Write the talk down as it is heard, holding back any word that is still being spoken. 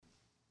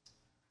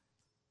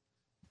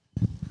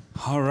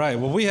All right.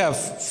 Well, we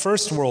have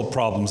first world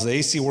problems. The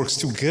AC works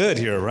too good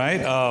here,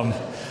 right?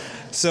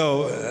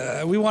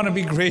 So we want to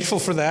be grateful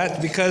for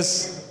that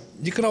because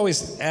you could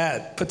always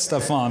put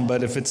stuff on,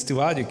 but if it's too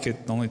hot, you could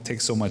only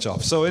take so much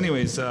off. So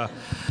anyways, boy,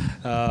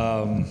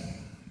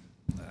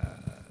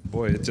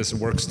 it just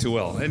works too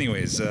well.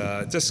 Anyways,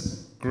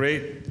 just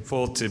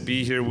grateful to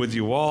be here with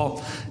you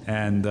all.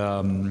 And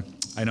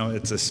I know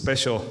it's a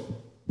special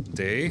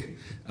day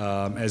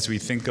as we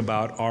think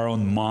about our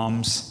own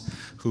moms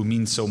who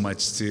mean so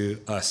much to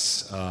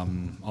us,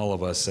 all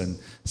of us. And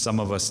some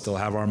of us still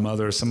have our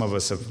mothers, some of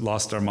us have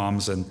lost our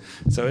moms. And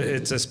so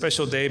it's a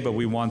special day, but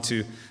we want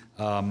to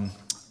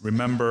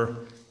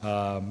remember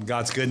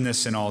God's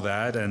goodness and all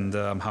that, and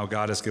how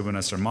God has given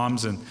us our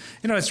moms. And,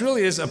 it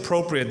really is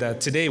appropriate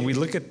that today we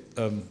look at,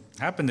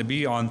 happen to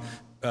be on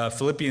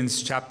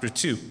Philippians chapter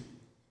 2.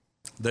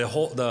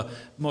 The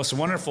most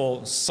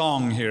wonderful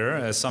song here,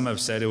 as some have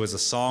said, it was a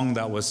song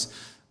that was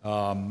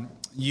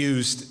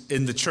used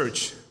in the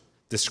church,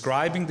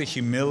 describing the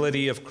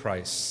humility of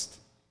Christ.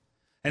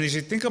 And as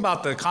you think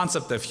about the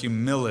concept of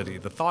humility,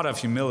 the thought of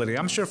humility,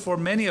 I'm sure for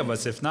many of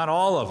us, if not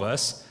all of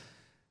us,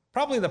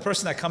 probably the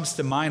person that comes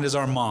to mind is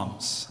our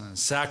moms.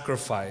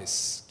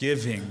 Sacrifice,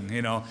 giving,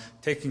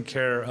 taking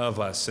care of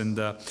us. And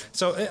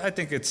so I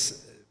think it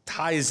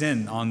ties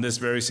in on this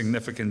very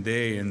significant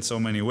day in so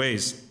many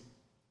ways.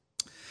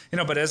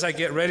 But as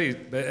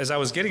I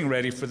was getting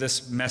ready for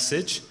this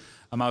message,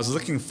 I was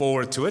looking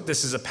forward to it.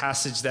 This is a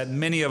passage that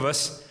many of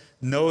us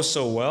know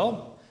so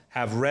well,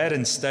 have read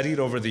and studied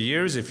over the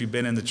years if you've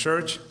been in the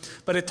church.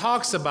 But it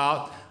talks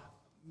about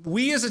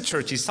we as a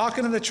church. He's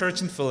talking to the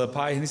church in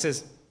Philippi, and he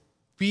says,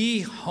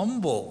 be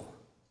humble.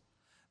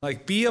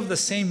 Like, be of the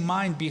same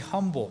mind, be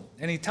humble.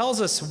 And he tells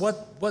us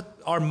what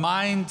our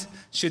mind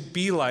should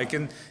be like.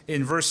 And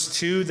in verse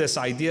 2, this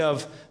idea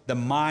of the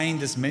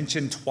mind is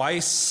mentioned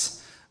twice.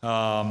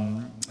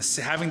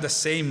 Having the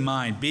same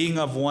mind, being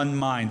of one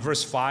mind.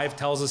 Verse 5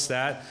 tells us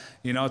that,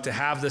 to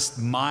have this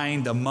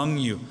mind among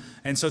you.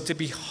 And so to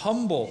be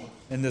humble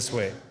in this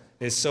way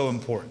is so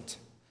important,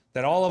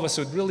 that all of us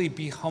would really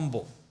be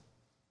humble.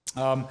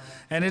 And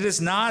it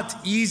is not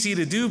easy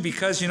to do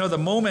because, the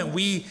moment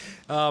we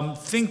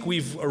think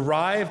we've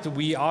arrived,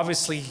 we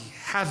obviously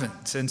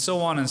haven't, and so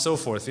on and so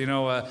forth.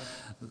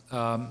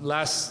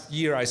 Last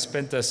year I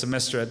spent a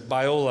semester at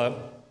Biola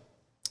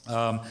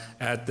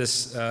at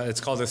this,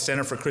 it's called the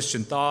Center for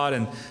Christian Thought,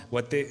 and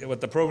what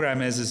the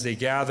program is they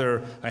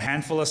gather a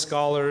handful of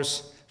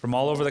scholars from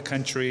all over the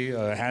country,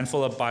 a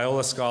handful of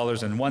Biola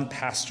scholars, and one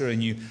pastor,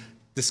 and you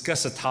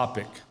discuss a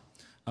topic.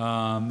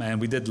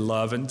 And we did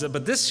love.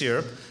 But this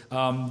year,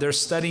 they're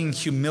studying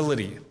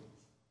humility.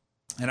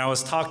 And I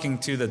was talking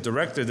to the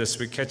director this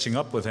week, catching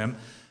up with him.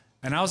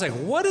 And I was like,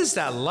 what is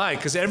that like?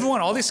 Because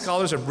all these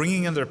scholars are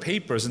bringing in their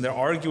papers, and they're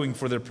arguing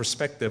for their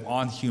perspective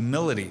on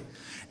humility.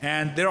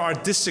 And there are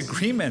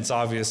disagreements,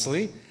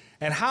 obviously.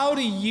 And how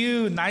do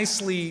you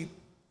nicely,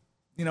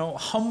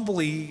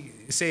 humbly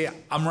say,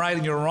 I'm right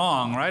and you're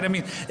wrong, right? I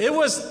mean, it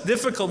was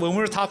difficult when we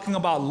were talking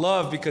about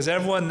love because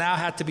everyone now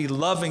had to be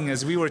loving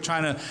as we were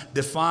trying to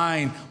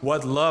define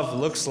what love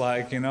looks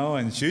like,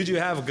 and should you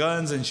have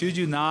guns and should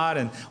you not,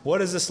 and what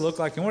does this look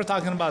like? And we're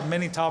talking about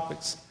many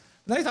topics.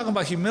 Now you're talking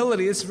about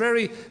humility.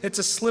 It's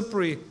a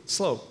slippery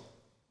slope.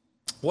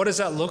 What does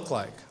that look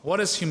like? What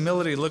does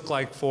humility look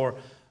like for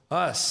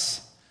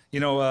us? You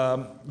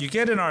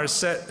get in our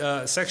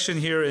section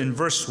here in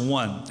verse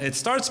 1. It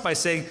starts by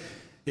saying,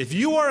 if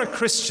you are a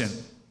Christian,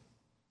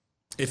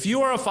 if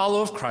you are a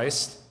follower of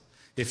Christ,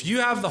 if you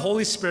have the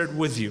Holy Spirit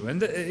with you,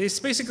 and it's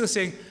basically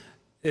saying,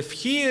 if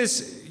He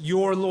is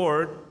your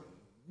Lord,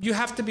 you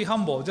have to be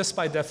humble, just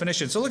by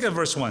definition. So look at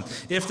verse 1.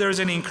 If there's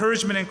any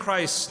encouragement in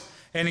Christ,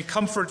 any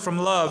comfort from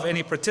love,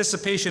 any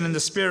participation in the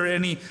Spirit,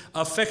 any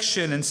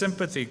affection and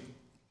sympathy.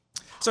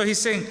 So he's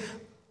saying,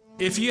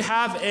 if you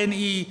have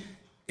any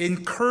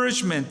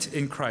encouragement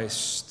in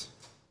Christ,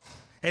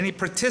 any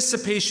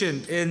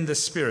participation in the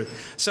Spirit.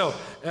 So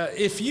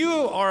if you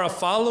are a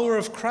follower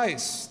of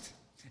Christ,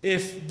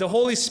 if the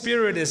Holy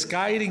Spirit is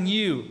guiding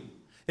you,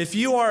 if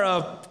you are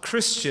a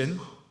Christian,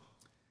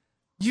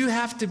 you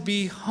have to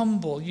be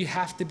humble. You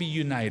have to be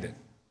united.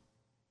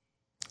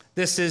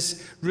 This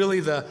is really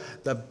the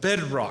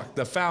bedrock,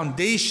 the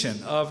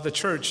foundation of the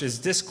church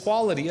is this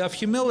quality of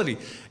humility.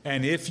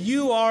 And if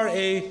you are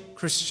a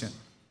Christian,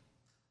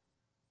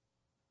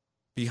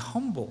 be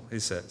humble, he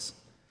says.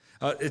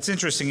 It's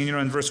interesting,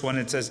 in verse 1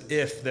 it says,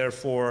 if,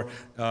 therefore,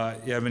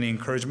 you have any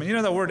encouragement.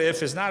 The word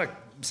if is not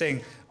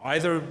saying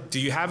either do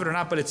you have it or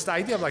not, but it's the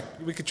idea of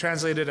we could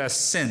translate it as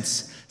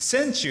since.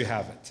 Since you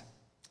have it,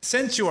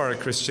 since you are a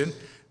Christian,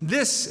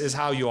 this is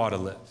how you ought to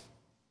live.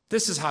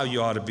 This is how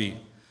you ought to be.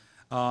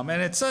 And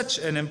it's such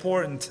an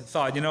important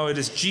thought. It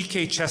is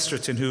G.K.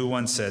 Chesterton who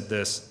once said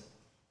this.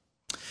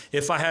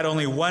 If I had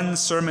only one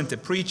sermon to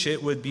preach,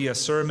 it would be a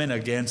sermon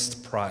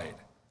against pride.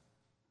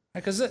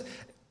 Because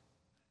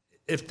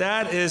if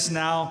that is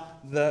now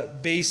the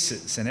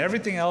basis and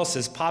everything else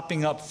is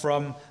popping up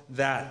from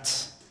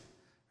that,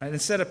 right?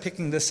 Instead of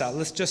picking this out,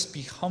 let's just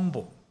be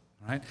humble.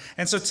 right?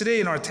 And so today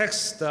in our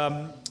text,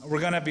 we're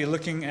going to be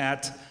looking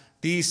at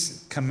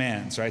these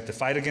commands, right? To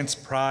fight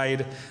against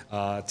pride,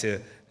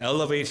 to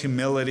elevate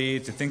humility,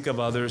 to think of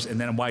others, and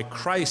then why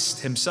Christ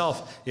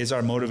himself is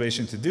our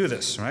motivation to do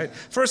this, right?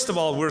 First of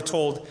all, we're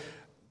told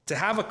to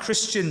have a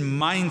Christian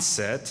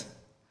mindset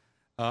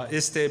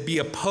is to be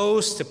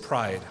opposed to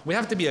pride. We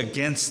have to be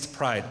against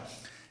pride.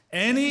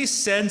 Any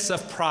sense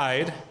of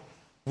pride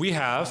we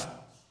have,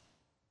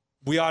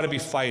 we ought to be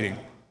fighting.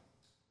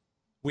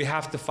 We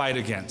have to fight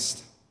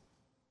against.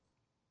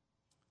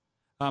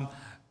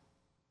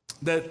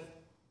 That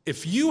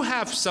if you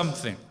have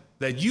something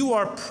that you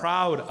are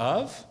proud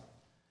of,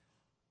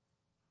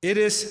 it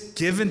is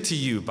given to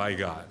you by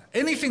God.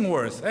 Anything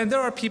worth. And there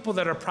are people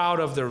that are proud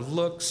of their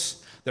looks,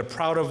 they're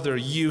proud of their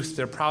youth,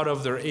 they're proud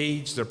of their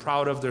age, they're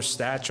proud of their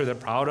stature, they're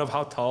proud of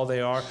how tall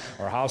they are,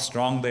 or how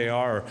strong they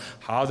are, or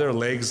how their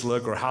legs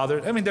look, or how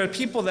they're... there are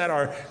people that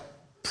are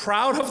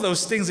proud of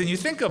those things, and you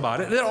think about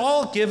it, they're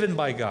all given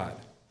by God.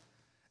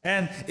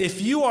 And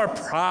if you are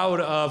proud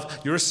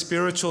of your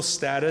spiritual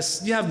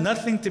status, you have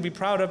nothing to be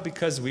proud of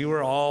because we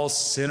were all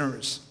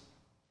sinners,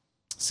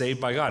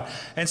 saved by God.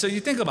 And so you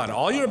think about it,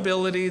 all your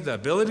ability, the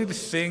ability to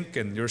think,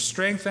 and your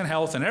strength and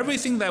health, and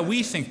everything that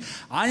we think,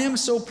 I am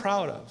so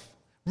proud of.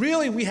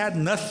 Really, we had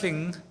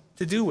nothing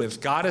to do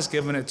with. God has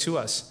given it to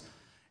us.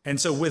 And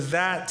so with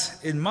that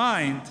in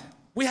mind,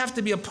 we have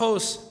to be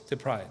opposed to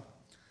pride.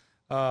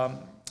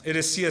 It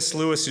is C.S.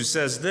 Lewis who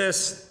says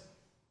this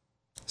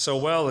so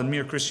well in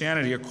Mere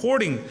Christianity.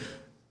 According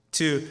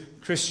to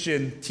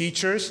Christian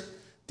teachers,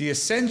 the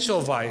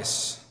essential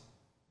vice,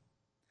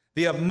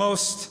 the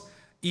utmost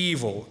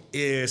evil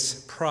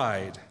is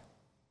pride.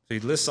 So he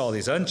lists all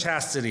these: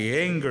 unchastity,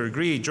 anger,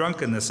 greed,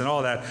 drunkenness, and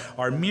all that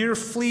are mere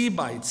flea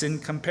bites in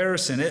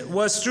comparison. It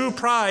was through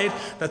pride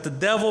that the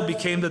devil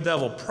became the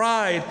devil.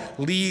 Pride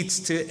leads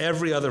to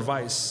every other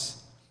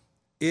vice.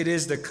 It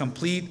is the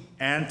complete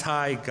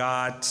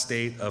anti-God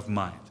state of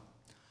mind.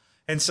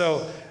 And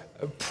so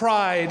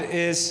pride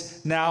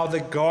is now the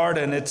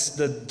garden. It's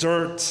the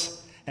dirt,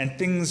 and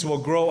things will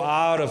grow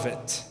out of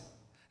it.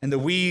 And the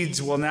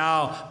weeds will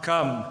now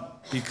come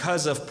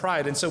because of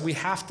pride. And so we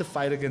have to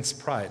fight against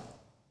pride.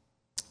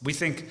 We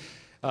think,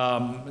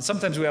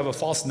 sometimes we have a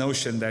false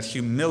notion that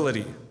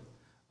humility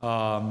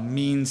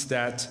means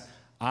that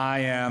I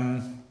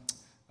am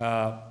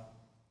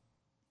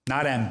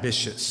not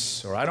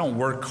ambitious, or I don't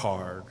work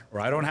hard, or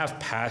I don't have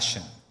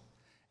passion.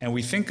 And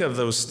we think of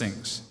those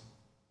things.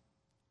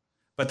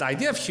 But the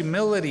idea of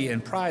humility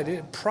and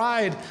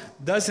pride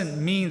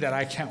doesn't mean that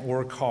I can't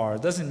work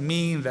hard, doesn't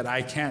mean that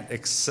I can't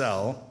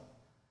excel.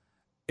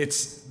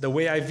 It's the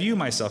way I view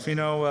myself.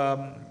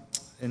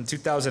 In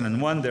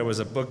 2001, there was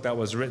a book that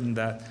was written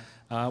that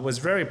was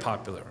very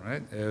popular,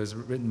 right? It was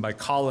written by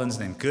Collins,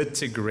 named Good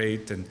to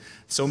Great, and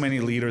so many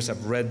leaders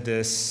have read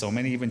this, so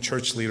many even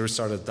church leaders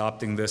started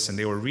adopting this, and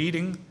they were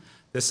reading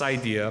this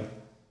idea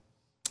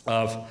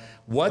of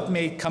what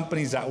made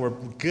companies that were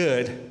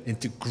good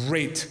into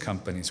great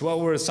companies.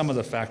 What were some of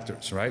the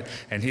factors, right?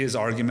 And his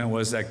argument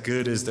was that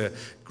good is the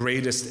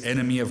greatest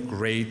enemy of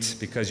great,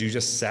 because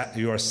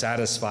you are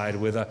satisfied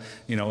with a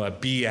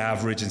B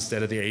average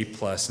instead of the A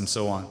plus, and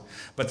so on.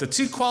 But the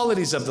two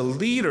qualities of the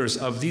leaders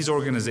of these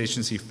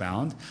organizations he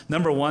found,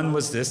 number one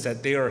was this: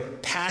 that they are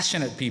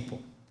passionate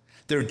people.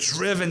 They're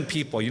driven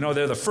people.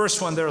 They're the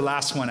first one, they're the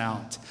last one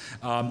out.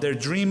 They're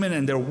dreaming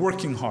and they're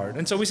working hard.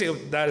 And so we say, oh,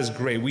 that is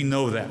great. We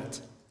know that.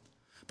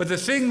 But the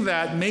thing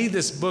that made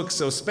this book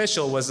so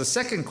special was the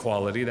second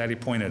quality that he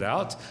pointed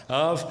out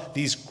of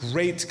these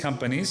great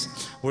companies,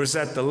 was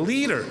that the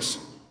leaders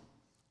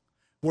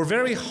were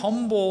very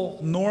humble,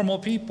 normal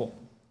people.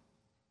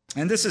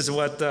 And this is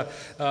what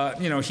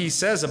he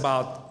says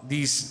about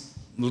these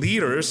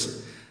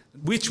leaders,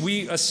 which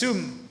we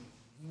assume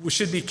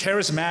should be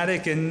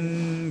charismatic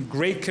and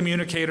great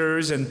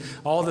communicators and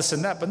all this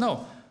and that. But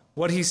no,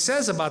 what he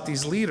says about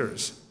these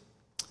leaders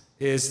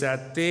is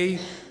that they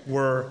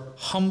were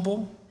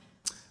humble,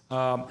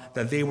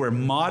 that they were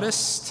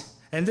modest.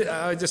 And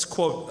I just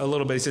quote a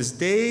little bit. He says,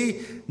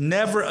 they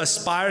never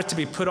aspired to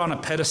be put on a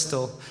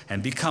pedestal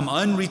and become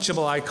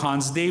unreachable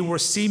icons. They were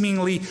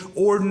seemingly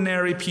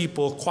ordinary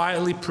people,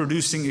 quietly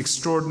producing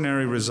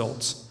extraordinary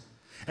results.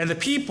 And the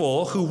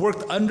people who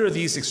worked under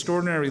these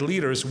extraordinary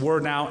leaders were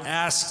now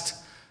asked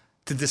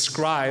to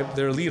describe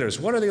their leaders.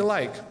 What are they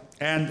like?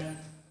 And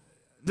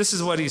this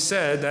is what he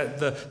said,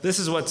 that this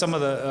is what some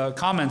of the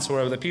comments were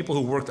of the people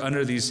who worked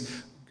under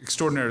these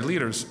extraordinary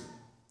leaders.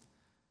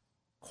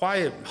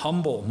 Quiet,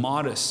 humble,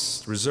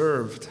 modest,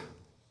 reserved,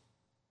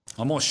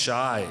 almost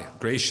shy,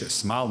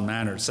 gracious,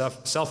 mild-mannered,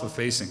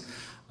 self-effacing,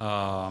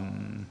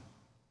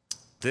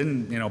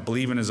 didn't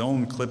believe in his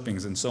own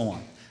clippings and so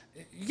on.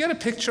 You get a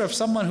picture of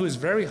someone who is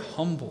very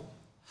humble.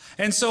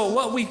 And so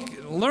what we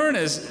learn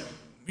is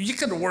you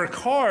can work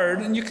hard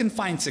and you can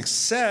find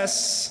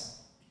success,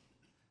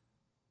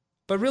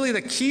 but really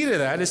the key to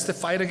that is to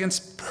fight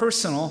against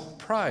personal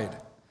pride.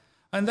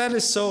 And that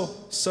is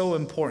so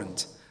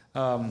important.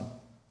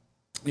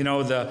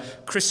 The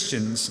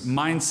Christian's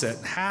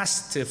mindset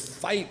has to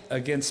fight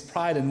against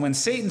pride. And when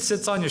Satan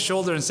sits on your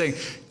shoulder and saying,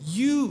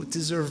 you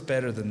deserve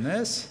better than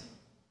this,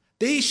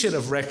 they should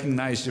have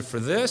recognized you for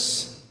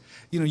this,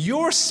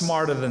 you're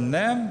smarter than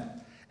them,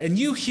 and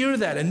you hear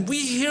that, and we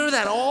hear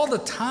that all the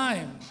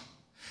time,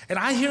 and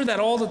I hear that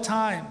all the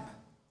time,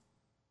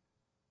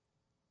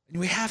 and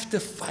we have to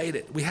fight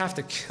it. We have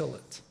to kill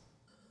it.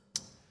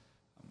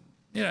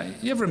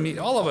 You ever meet,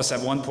 all of us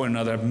at one point or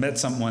another have met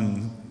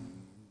someone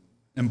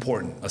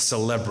important, a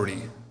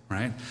celebrity,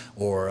 right?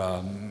 Or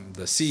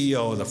the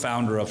CEO, the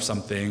founder of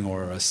something,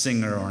 or a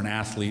singer or an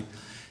athlete.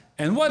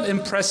 And what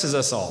impresses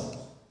us all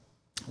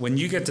when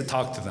you get to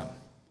talk to them?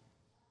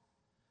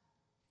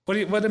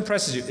 What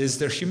impresses you is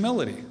their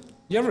humility.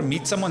 You ever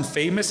meet someone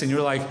famous and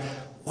you're like,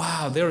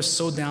 wow, they're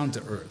so down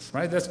to earth,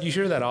 right? You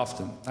hear that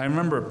often. I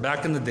remember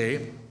back in the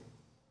day,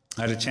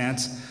 I had a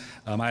chance.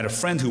 I had a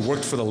friend who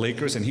worked for the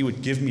Lakers, and he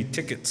would give me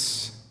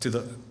tickets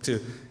to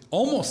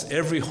almost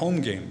every home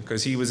game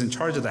because he was in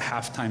charge of the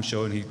halftime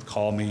show, and he'd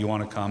call me, you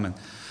want to come?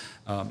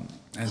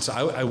 And so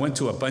I went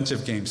to a bunch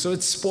of games. So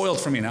it's spoiled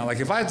for me now. Like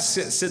if I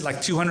sit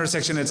like 200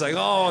 section, it's like,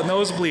 oh,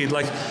 nosebleed.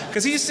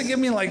 Because he used to give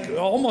me like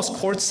almost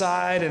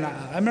courtside. And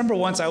I remember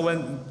once I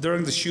went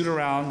during the shoot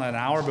around an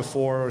hour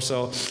before or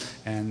so,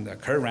 and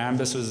Kurt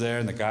Rambis was there,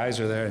 and the guys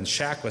were there, and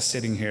Shaq was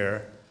sitting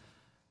here.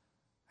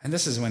 And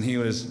this is when he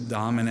was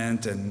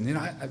dominant, and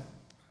I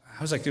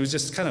was like, it was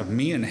just kind of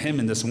me and him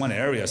in this one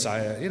area. So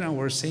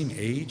we're same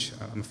age.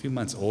 I'm a few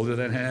months older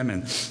than him,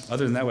 and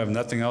other than that, we have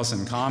nothing else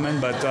in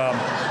common. But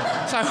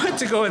so I went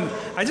to go, and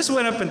I just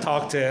went up and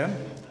talked to him,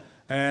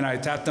 and I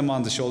tapped him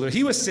on the shoulder.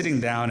 He was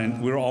sitting down,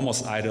 and we were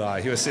almost eye to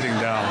eye. He was sitting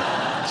down,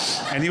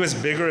 and he was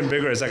bigger and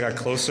bigger as I got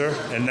closer.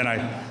 And then I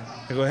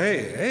go,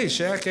 hey,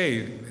 Shaq,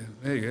 hey,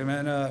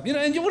 man,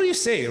 and what do you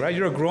say, right?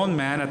 You're a grown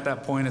man at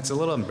that point. It's a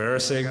little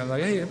embarrassing. I'm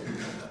like, hey,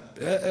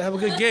 have a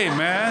good game,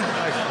 man.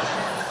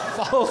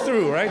 Follow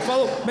through, right?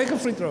 Make a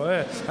free throw.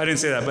 I didn't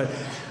say that, but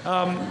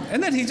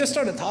and then he just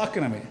started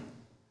talking to me,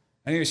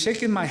 and he was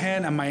shaking my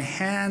hand, and my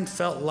hand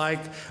felt like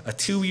a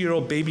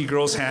 2-year-old baby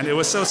girl's hand. It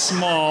was so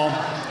small,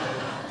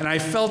 and I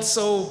felt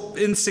so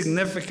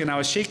insignificant. I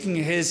was shaking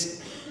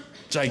his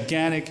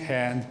gigantic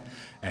hand,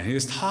 and he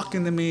was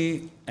talking to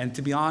me, and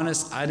to be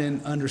honest, I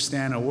didn't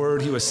understand a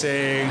word he was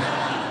saying.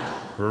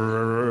 He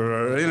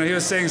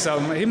was saying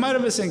something. He might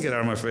have been saying, get out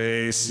of my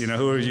face,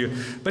 who are you?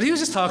 But he was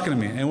just talking to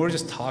me, and we're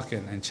just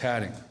talking and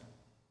chatting.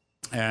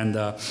 And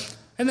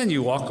then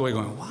you walk away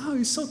going, wow,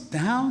 he's so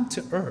down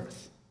to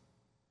earth.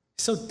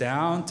 He's so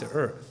down to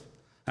earth.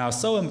 And I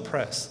was so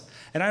impressed.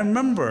 And I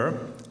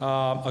remember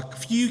a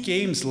few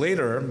games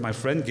later, my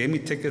friend gave me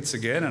tickets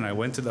again, and I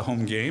went to the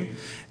home game.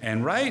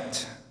 And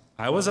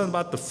I was on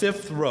about the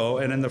 5th row,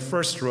 and in the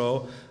first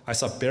row, I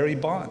saw Barry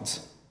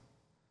Bonds.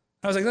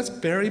 I was like, that's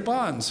Barry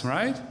Bonds,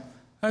 right?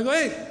 I go,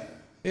 hey,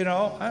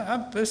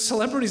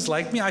 celebrities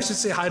like me. I should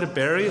say hi to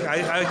Barry.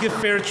 I give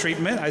fair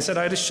treatment. I said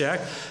hi to Shaq.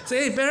 I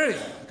say, hey, Barry,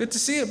 good to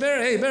see you,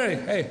 Barry. Hey, Barry,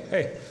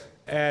 hey.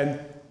 And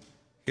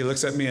he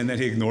looks at me, and then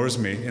he ignores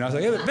me. And I was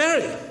like, hey,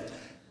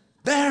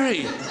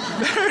 Barry.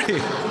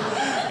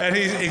 And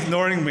he's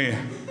ignoring me.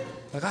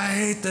 Like, I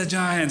hate the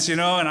Giants,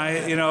 and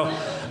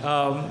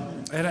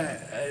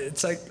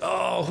it's like,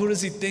 oh, who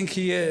does he think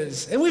he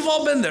is? And we've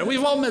all been there.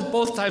 We've all met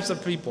both types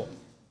of people.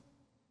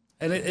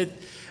 And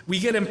we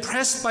get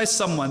impressed by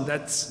someone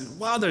that's,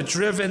 wow, they're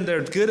driven,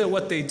 they're good at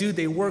what they do,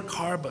 they work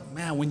hard, but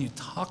man, when you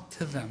talk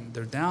to them,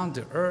 they're down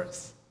to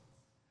earth.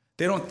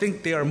 They don't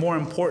think they are more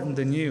important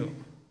than you.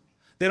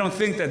 They don't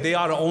think that they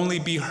ought to only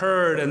be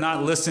heard and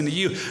not listen to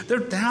you. They're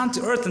down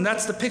to earth, and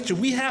that's the picture.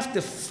 We have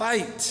to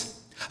fight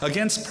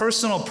against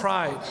personal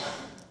pride.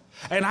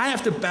 And I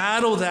have to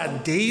battle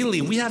that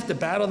daily. We have to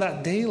battle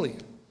that daily.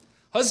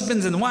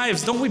 Husbands and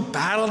wives, don't we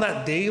battle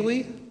that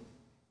daily?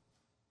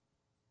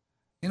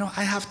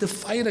 I have to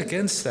fight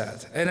against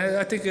that. And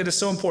I think it is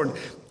so important.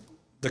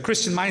 The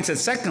Christian mindset,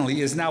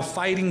 secondly, is now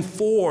fighting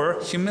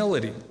for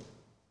humility.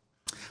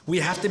 We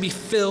have to be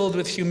filled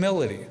with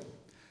humility.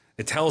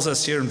 It tells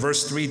us here in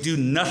verse 3, do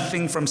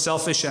nothing from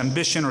selfish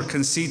ambition or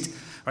conceit.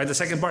 Right, the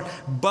second part,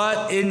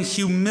 but in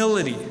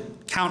humility,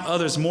 count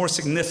others more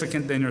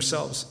significant than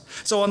yourselves.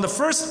 So on the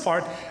first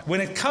part,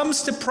 when it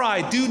comes to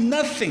pride, do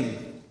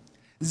nothing.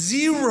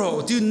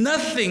 Do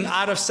nothing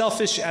out of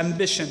selfish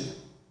ambition.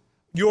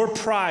 Your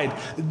pride.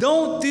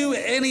 Don't do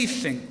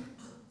anything.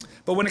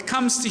 But when it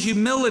comes to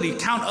humility,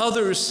 count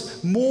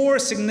others more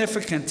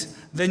significant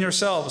than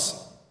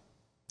yourselves.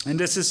 And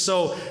this is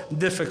so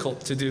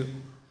difficult to do.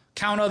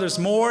 Count others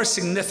more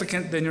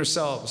significant than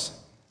yourselves.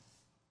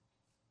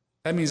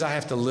 That means I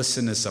have to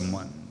listen to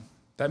someone.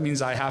 That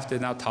means I have to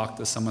now talk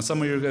to someone.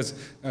 Some of you guys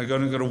are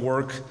going to go to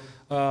work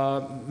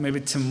maybe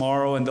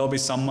tomorrow, and there'll be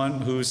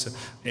someone who's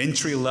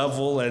entry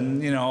level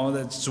and,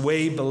 that's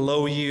way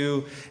below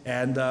you.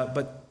 And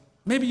but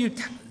maybe you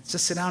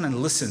just sit down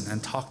and listen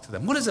and talk to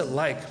them. What is it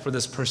like for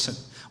this person?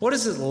 What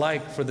is it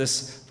like for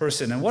this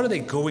person? And what are they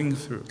going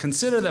through?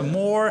 Consider them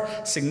more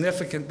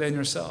significant than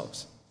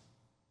yourselves.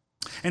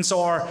 And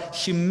so our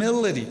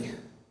humility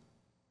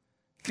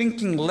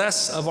thinking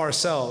less of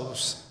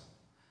ourselves,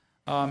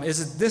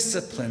 is a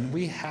discipline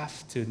we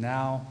have to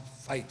now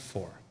fight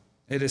for.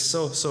 It is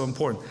so, so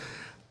important.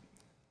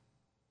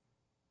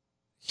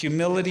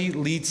 Humility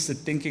leads to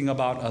thinking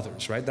about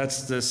others, right?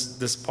 That's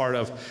this part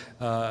of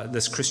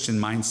this Christian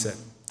mindset.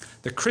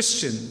 The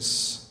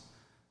Christians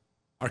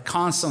are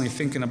constantly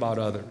thinking about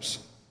others.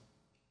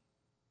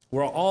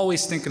 We're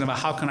always thinking about,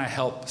 how can I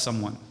help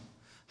someone?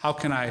 How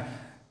can I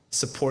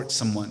support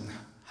someone?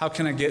 How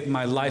can I get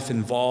my life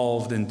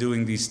involved in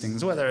doing these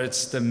things? Whether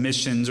it's the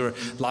missions, or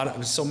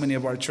so many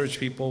of our church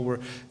people were,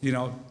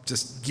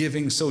 just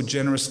giving so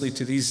generously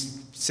to these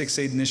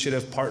 6-8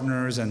 initiative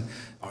partners, and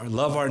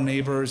love our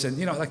neighbors, and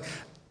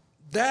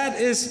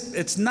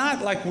it's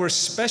not like we're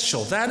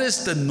special. That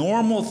is the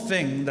normal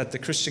thing that the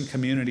Christian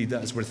community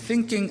does. We're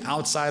thinking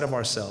outside of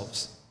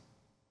ourselves.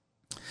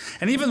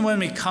 And even when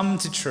we come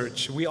to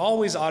church, we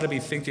always ought to be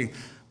thinking,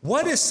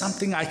 what is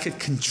something I could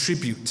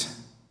contribute?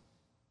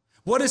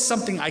 What is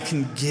something I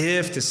can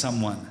give to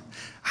someone?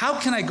 How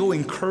can I go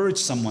encourage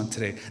someone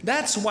today?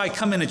 That's why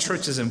coming to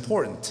church is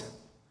important.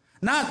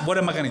 Not, what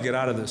am I going to get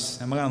out of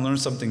this? Am I going to learn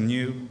something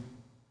new?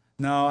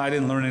 No, I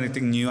didn't learn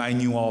anything new. I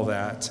knew all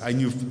that. I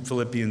knew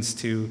Philippians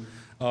 2.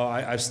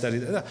 I've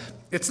studied it.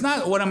 It's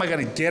not, what am I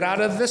going to get out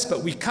of this?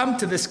 But we come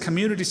to this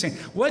community saying,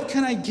 what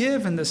can I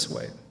give in this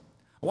way?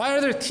 Why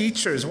are there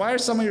teachers? Why are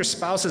some of your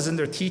spouses in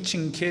there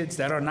teaching kids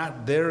that are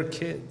not their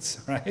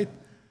kids, right?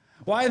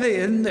 Why are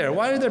they in there?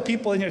 Why are there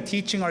people in here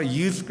teaching our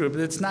youth group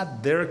that's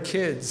not their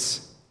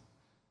kids?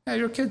 Yeah,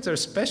 your kids are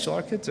special.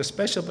 Our kids are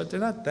special, but they're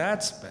not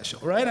that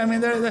special, right? I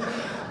mean,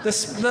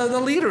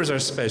 the leaders are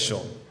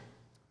special,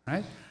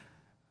 right?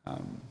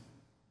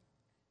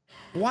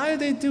 Why are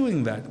they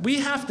doing that?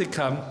 We have to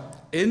come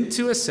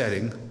into a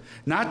setting,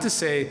 not to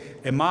say,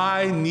 are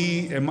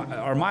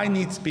my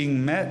needs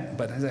being met,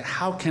 but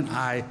how can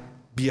I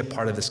be a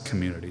part of this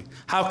community?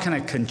 How can I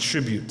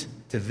contribute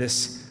to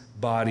this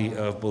body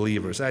of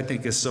believers? I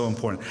think is so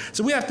important.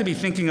 So we have to be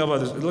thinking of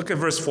others. Look at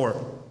verse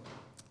 4.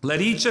 Let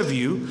each of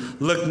you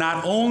look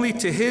not only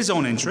to his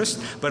own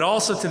interest, but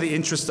also to the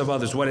interest of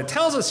others. What it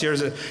tells us here is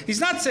that he's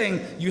not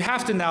saying you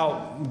have to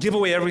now give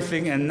away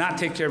everything and not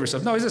take care of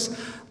yourself. No, he's just,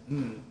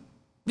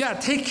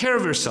 take care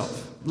of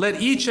yourself.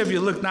 Let each of you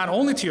look not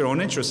only to your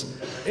own interest.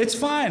 It's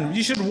fine.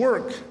 You should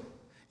work.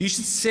 You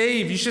should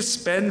save. You should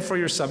spend for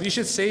yourself. You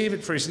should save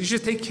it for yourself. You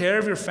should take care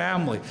of your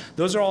family.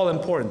 Those are all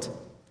important.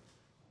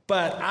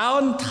 But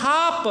on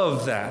top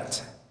of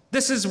that,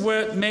 this is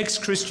what makes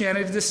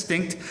Christianity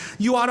distinct.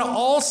 You ought to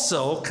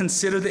also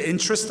consider the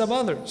interest of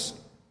others.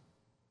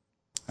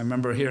 I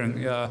remember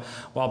hearing a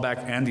while back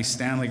Andy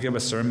Stanley give a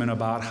sermon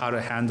about how to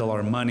handle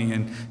our money,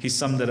 and he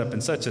summed it up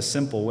in such a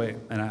simple way,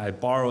 and I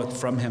borrow it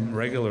from him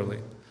regularly.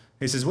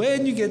 He says,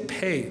 when you get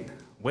paid,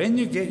 when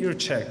you get your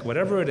check,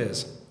 whatever it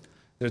is,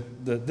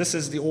 this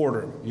is the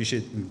order. You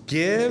should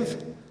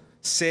give,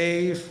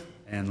 save,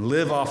 and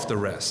live off the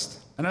rest.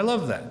 And I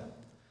love that.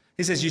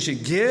 He says you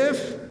should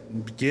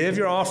give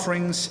your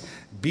offerings,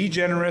 be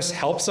generous,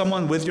 help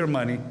someone with your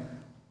money,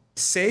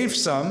 save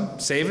some,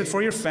 save it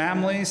for your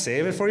family,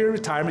 save it for your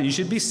retirement. You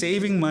should be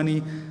saving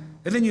money,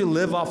 and then you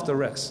live off the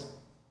rest.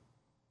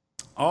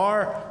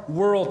 Our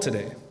world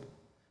today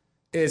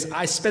is,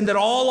 I spend it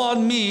all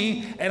on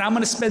me, and I'm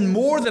going to spend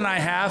more than I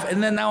have,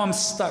 and then now I'm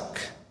stuck.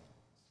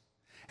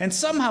 And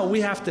somehow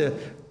we have to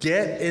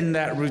get in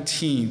that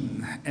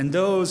routine, and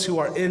those who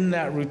are in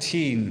that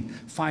routine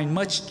find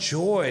much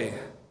joy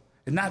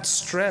and not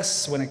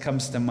stress when it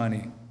comes to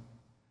money.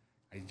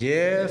 I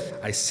give,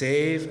 I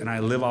save, and I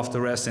live off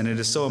the rest. And it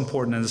is so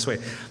important in this way.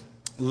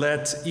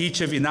 Let each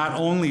of you not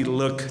only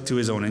look to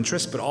his own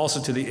interest, but also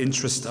to the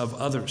interest of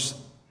others.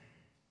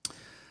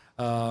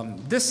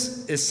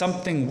 This is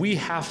something we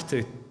have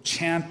to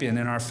champion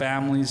in our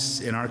families,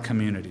 in our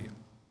community.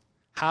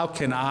 How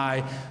can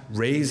I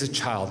raise a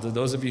child?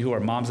 Those of you who are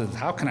moms,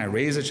 how can I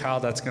raise a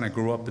child that's going to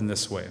grow up in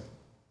this way?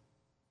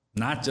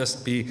 Not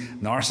just be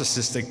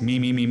narcissistic,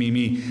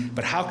 me,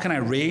 but how can I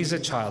raise a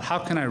child? How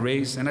can I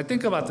raise, and I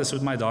think about this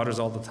with my daughters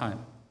all the time.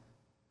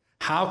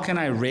 How can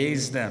I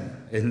raise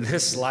them in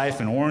this life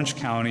in Orange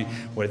County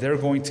where they're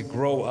going to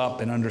grow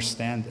up and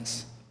understand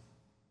this?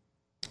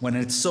 When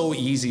it's so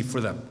easy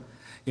for them.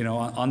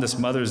 On this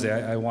Mother's Day,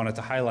 I wanted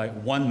to highlight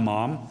one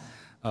mom.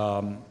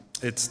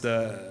 It's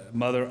the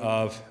mother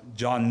of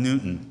John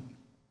Newton.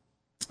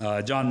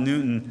 John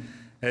Newton,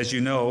 as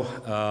you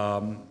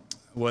know,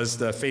 was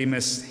the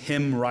famous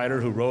hymn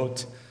writer who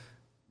wrote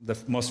the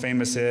most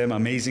famous hymn,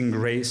 Amazing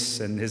Grace,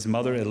 and his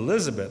mother,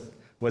 Elizabeth,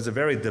 was a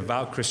very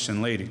devout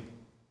Christian lady.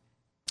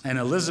 And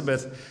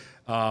Elizabeth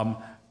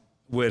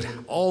would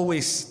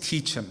always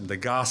teach him the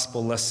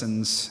gospel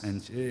lessons,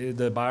 and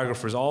the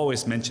biographers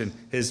always mention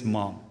his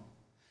mom.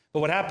 But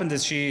what happened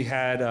is she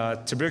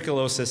had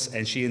tuberculosis,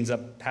 and she ends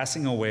up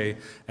passing away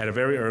at a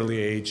very early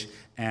age,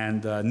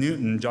 and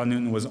John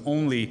Newton was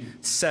only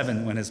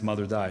 7 when his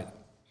mother died.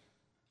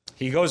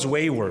 He goes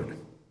wayward,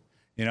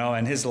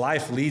 and his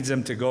life leads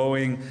him to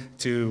going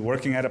to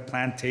working at a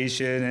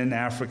plantation in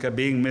Africa,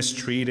 being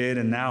mistreated,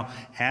 and now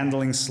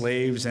handling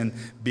slaves and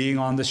being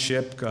on the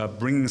ship,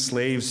 bringing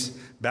slaves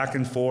back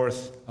and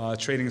forth,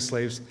 trading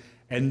slaves.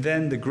 And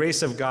then the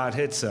grace of God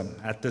hits him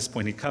at this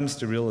point. He comes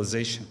to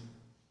realization.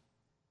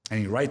 And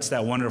he writes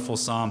that wonderful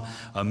psalm,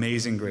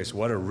 Amazing Grace.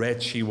 What a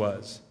wretch he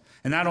was.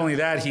 And not only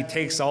that, he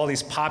takes all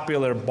these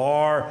popular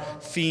bar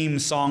theme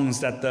songs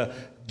that the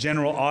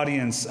general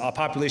audience,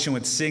 population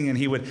would sing, and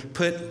he would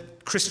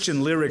put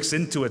Christian lyrics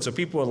into it so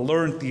people would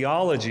learn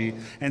theology.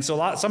 And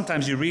so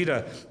sometimes you read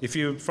if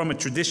you're from a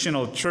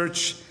traditional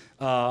church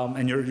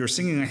and you're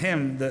singing a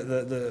hymn,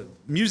 the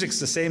music's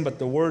the same, but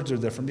the words are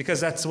different,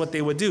 because that's what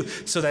they would do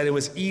so that it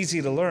was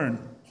easy to learn.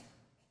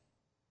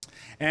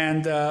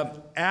 And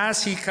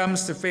as he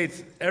comes to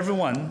faith,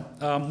 everyone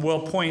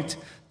will point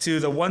to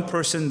the one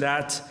person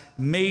that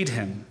made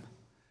him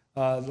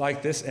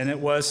like this, and it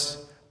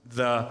was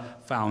the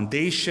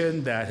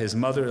foundation that his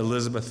mother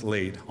Elizabeth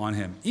laid on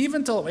him,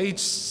 even till age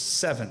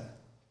 7.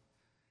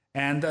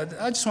 And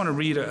I just want to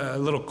read a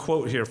little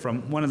quote here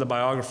from one of the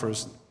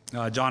biographers.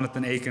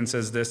 Jonathan Aiken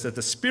says this, that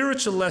the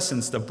spiritual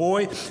lessons the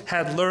boy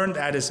had learned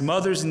at his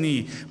mother's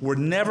knee were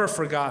never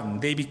forgotten.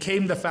 They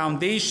became the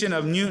foundation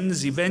of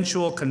Newton's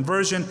eventual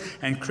conversion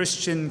and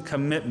Christian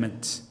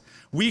commitment.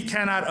 We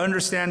cannot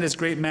understand this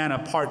great man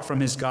apart from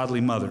his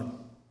godly mother.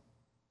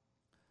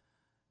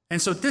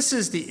 And so this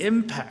is the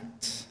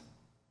impact.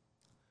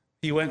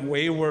 He went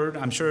wayward.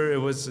 I'm sure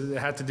it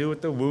had to do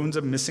with the wounds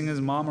of missing his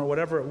mom or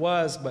whatever it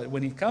was. But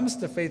when he comes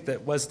to faith,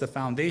 that was the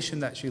foundation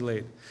that she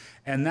laid.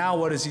 And now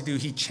what does he do?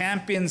 He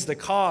champions the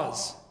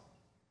cause.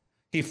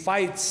 He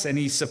fights and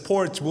he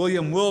supports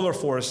William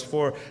Wilberforce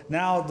for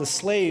now the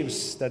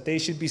slaves, that they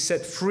should be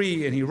set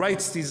free. And he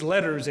writes these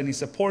letters and he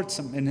supports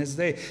them in his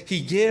day. He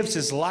gives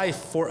his life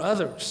for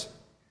others.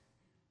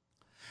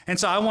 And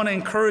so I want to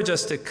encourage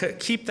us to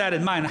keep that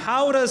in mind.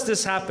 How does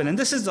this happen? And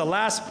this is the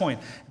last point,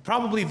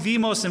 probably the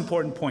most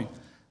important point.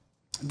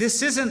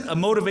 This isn't a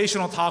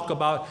motivational talk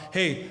about,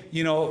 hey,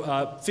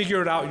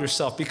 figure it out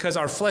yourself, because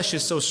our flesh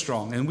is so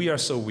strong and we are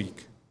so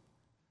weak.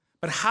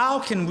 But how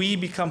can we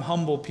become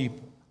humble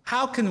people?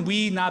 How can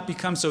we not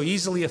become so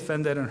easily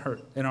offended and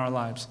hurt in our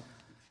lives?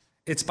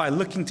 It's by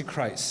looking to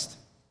Christ.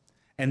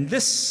 And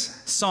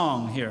this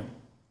song here,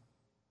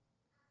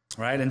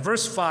 right, in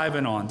verse 5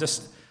 and on,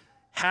 just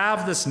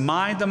have this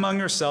mind among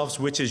yourselves,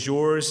 which is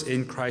yours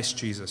in Christ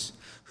Jesus,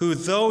 who,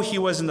 though he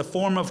was in the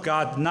form of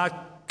God, did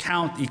not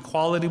count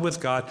equality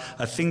with God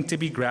a thing to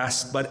be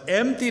grasped, but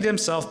emptied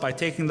himself by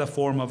taking the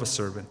form of a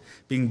servant,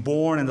 being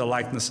born in the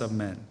likeness of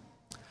men.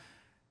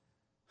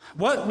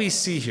 What we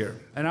see here,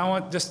 and I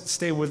want just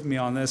stay with me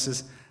on this,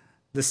 is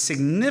the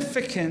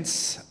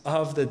significance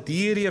of the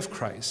deity of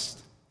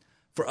Christ.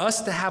 For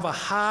us to have a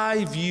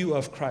high view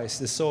of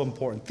Christ is so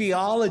important.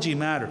 Theology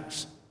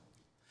matters.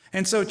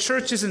 And so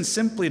church isn't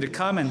simply to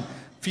come and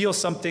feel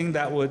something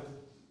that would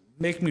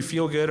make me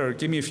feel good or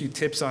give me a few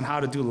tips on how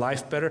to do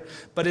life better,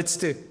 but it's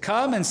to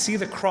come and see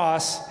the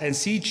cross and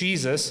see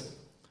Jesus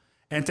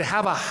and to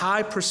have a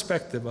high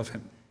perspective of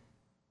him.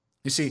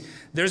 You see,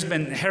 there's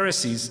been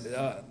heresies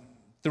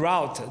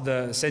throughout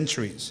the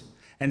centuries,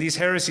 and these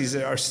heresies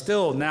are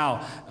still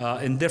now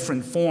in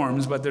different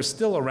forms, but they're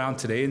still around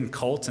today in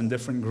cults and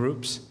different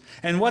groups.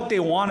 And what they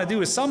want to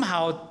do is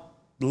somehow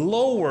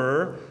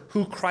lower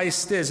who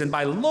Christ is, and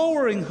by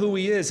lowering who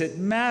he is, it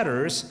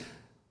matters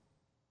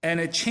and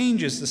it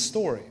changes the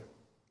story,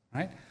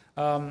 right?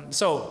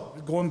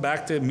 So going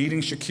back to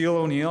meeting Shaquille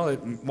O'Neal,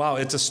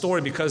 it's a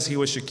story because he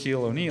was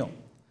Shaquille O'Neal.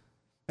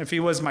 If he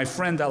was my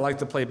friend that liked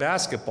to play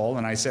basketball,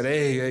 and I said,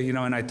 hey,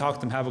 and I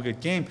talked to him, have a good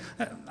game,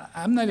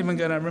 I'm not even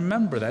going to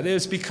remember that. It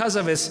was because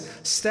of his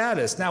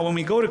status. Now, when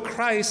we go to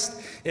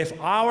Christ, if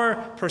our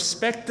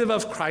perspective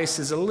of Christ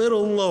is a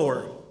little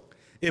lower,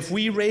 if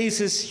we raise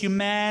his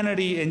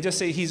humanity and just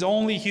say he's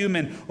only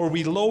human, or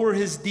we lower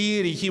his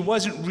deity, he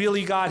wasn't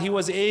really God, he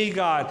was a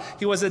God,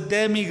 he was a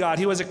demigod,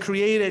 he was a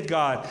created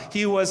God,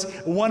 he was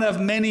one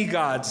of many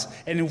gods.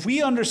 And if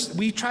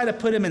we try to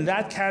put him in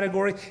that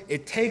category,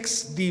 it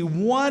takes the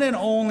one and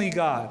only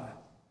God,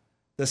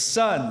 the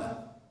Son,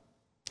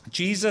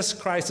 Jesus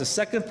Christ, the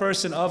second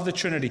person of the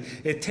Trinity.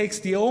 It takes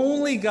the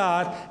only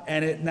God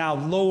and it now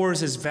lowers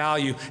his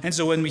value. And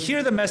so when we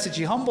hear the message,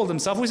 he humbled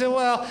himself, we say,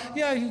 well,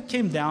 yeah, he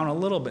came down a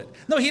little bit.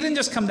 No, he didn't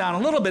just come down a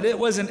little bit. It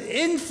was an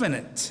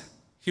infinite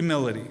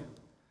humility.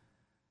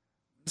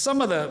 Some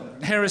of the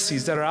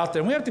heresies that are out there,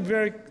 and we have to be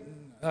very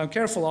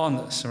careful on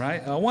this,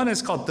 right? One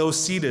is called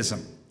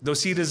Docetism.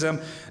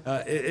 Docetism,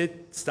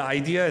 it's the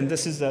idea, and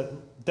this is the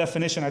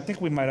definition. I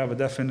think we might have a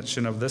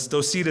definition of this.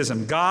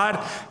 Docetism. God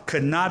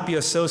could not be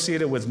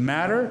associated with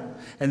matter,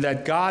 and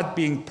that God,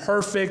 being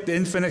perfect,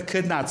 infinite,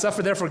 could not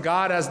suffer. Therefore,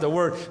 God, as the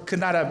Word, could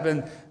not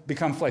have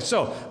become flesh.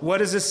 So,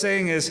 what is this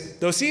saying is,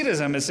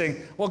 Docetism is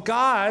saying, well,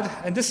 God,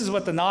 and this is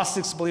what the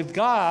Gnostics believed,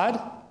 God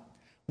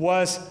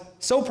was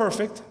so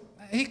perfect,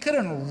 he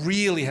couldn't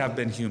really have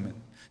been human.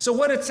 So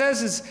what it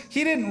says is,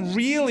 he didn't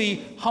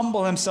really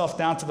humble himself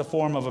down to the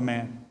form of a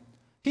man.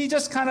 He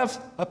just kind of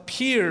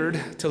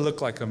appeared to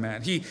look like a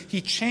man. He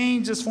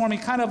changed his form. He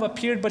kind of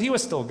appeared, but he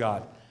was still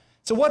God.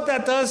 So what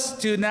that does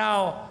to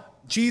now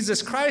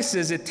Jesus Christ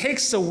is it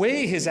takes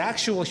away his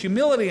actual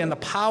humility and the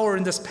power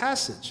in this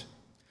passage.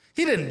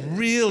 He didn't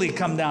really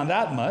come down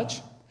that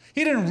much.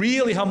 He didn't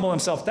really humble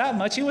himself that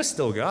much. He was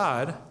still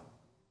God.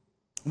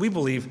 We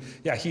believe,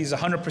 yeah, he's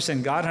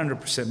 100% God,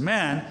 100%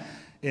 man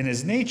in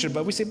his nature,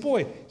 but we say,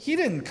 boy, he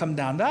didn't come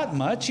down that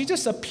much. He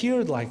just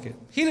appeared like it.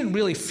 He didn't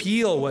really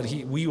feel what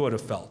we would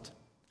have felt.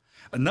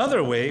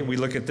 Another way we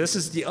look at this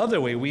is the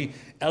other way. We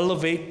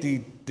elevate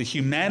the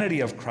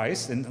humanity of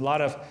Christ, and a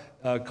lot of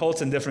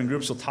cults and different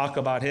groups will talk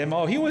about him.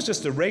 Oh, he was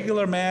just a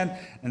regular man,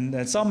 and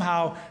then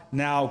somehow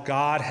now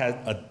God had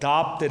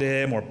adopted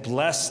him or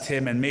blessed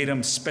him and made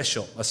him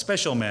special, a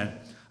special man,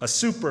 a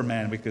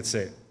superman, we could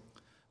say.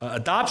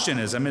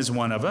 Adoptionism is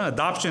one of them.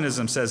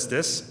 Adoptionism says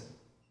this: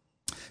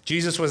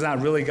 Jesus was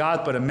not really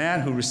God, but a man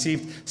who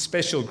received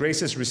special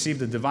graces,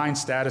 received a divine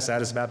status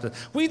at his baptism.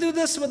 We do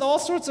this with all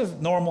sorts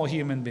of normal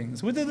human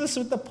beings. We do this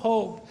with the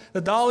Pope,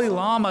 the Dalai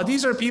Lama.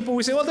 These are people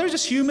we say, well, they're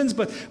just humans,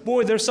 but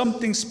boy, there's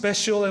something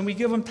special, and we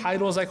give them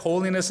titles like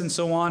holiness and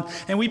so on,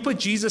 and we put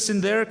Jesus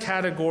in their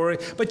category.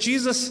 But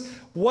Jesus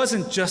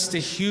wasn't just a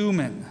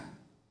human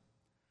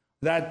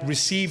that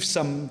received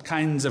some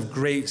kinds of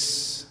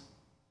grace.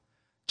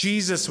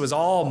 Jesus was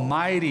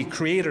almighty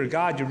creator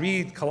God. You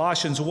read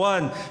Colossians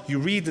 1, you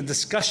read the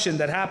discussion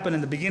that happened in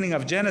the beginning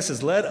of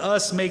Genesis. Let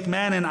us make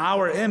man in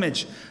our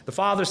image, the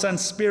Father, Son,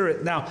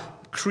 Spirit. Now,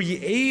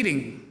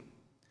 creating.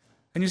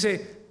 And you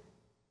say,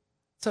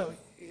 so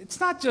it's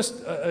not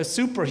just a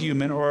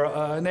superhuman or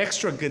an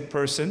extra good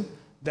person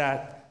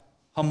that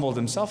humbled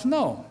himself.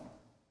 No,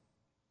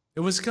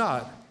 it was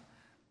God.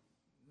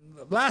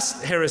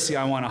 Last heresy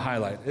I want to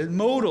highlight is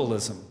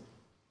modalism.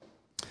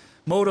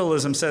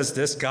 Modalism says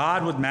this: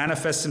 God would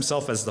manifest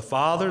himself as the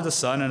Father, the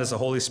Son, and as the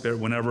Holy Spirit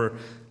whenever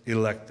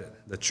elected.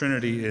 The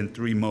Trinity in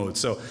three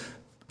modes. So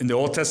in the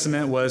Old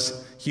Testament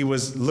he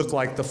looked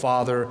like the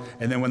Father,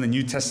 and then when the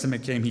New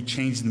Testament came, he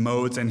changed the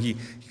modes, and he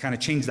kind of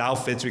changed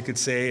outfits, we could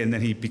say, and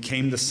then he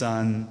became the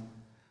Son.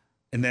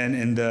 And then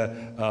in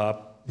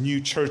the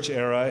new church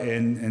era,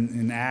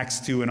 in Acts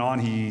 2 and on,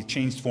 he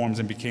changed forms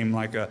and became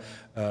like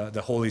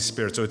the Holy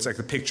Spirit. So it's like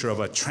the picture of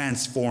a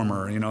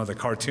transformer, the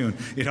cartoon.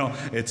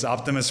 It's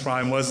Optimus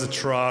Prime was the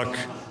truck,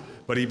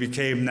 but he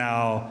became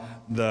now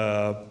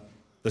the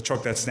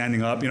truck that's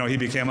standing up. He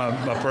became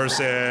a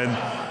person.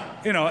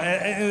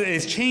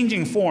 It's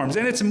changing forms.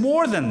 And it's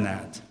more than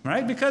that,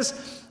 right?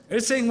 Because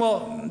it's saying,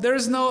 well,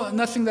 there's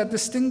nothing that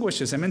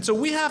distinguishes him. And so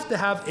we have to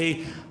have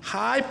a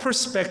high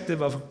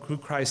perspective of who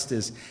Christ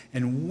is.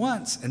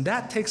 And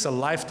that takes a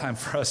lifetime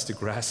for us to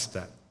grasp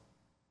that.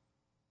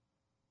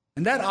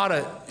 And that ought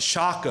to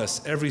shock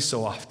us every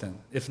so often,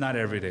 if not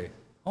every day.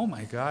 Oh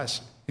my gosh,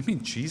 you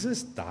mean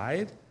Jesus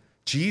died?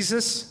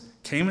 Jesus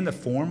came in the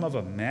form of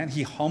a man.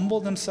 He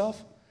humbled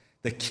himself.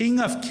 The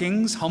King of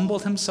Kings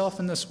humbled himself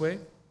in this way.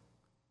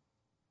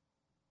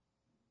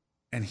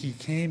 And he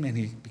came and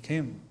he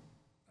became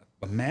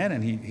a man,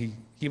 and he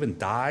even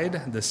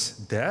died this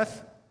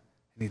death,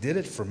 and he did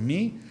it for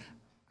me.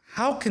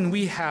 How can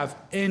we have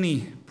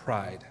any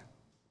pride?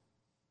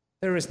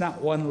 There is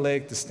not one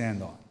leg to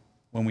stand on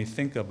when we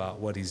think about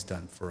what he's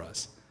done for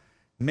us.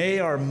 May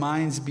our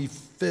minds be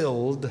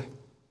filled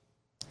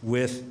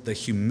with the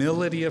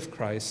humility of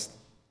Christ,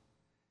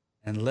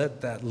 and let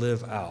that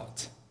live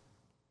out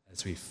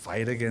as we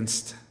fight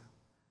against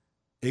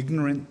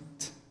ignorant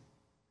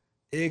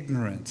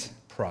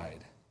pride.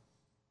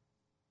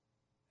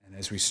 And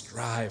as we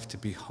strive to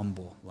be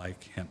humble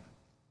like him.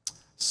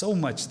 So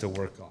much to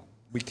work on.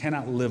 We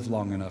cannot live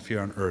long enough here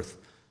on earth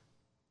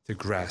to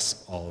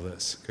grasp all of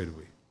this, could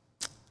we?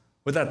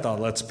 With that thought,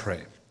 let's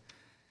pray.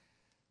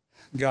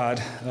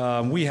 God,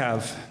 we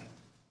have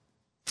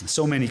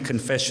so many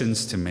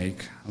confessions to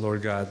make.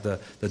 Lord God,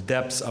 the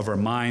depths of our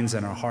minds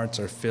and our hearts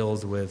are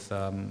filled with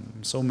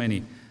so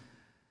many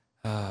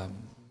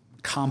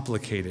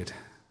complicated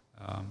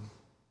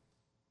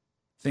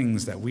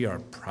things that we are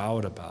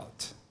proud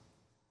about.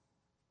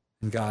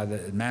 And God,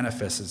 it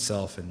manifests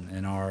itself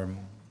in our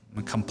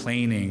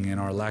complaining, in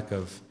our lack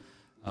of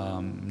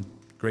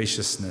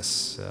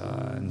graciousness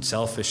and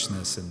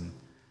selfishness and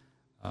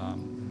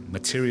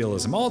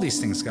materialism. All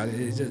these things, God,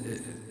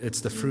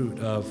 it's the fruit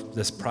of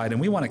this pride. And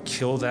we want to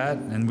kill that,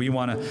 and we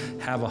want to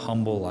have a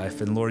humble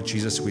life. And Lord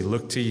Jesus, we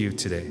look to you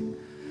today.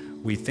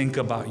 We think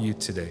about you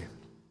today.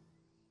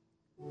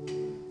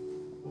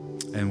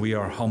 And we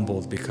are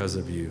humbled because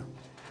of you.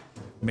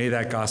 May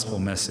that gospel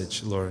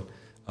message, Lord,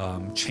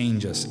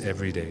 change us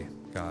every day,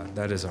 God.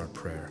 That is our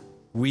prayer.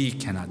 We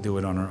cannot do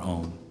it on our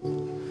own.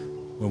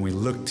 When we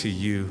look to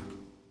you,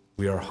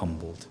 we are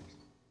humbled.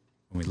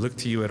 When we look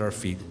to you at our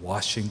feet,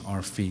 washing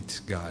our feet,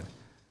 God,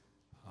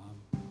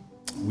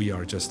 we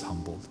are just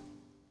humbled.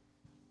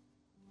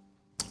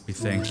 We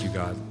thank you,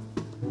 God.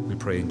 We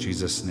pray in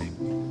Jesus'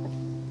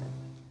 name.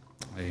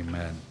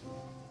 Amen.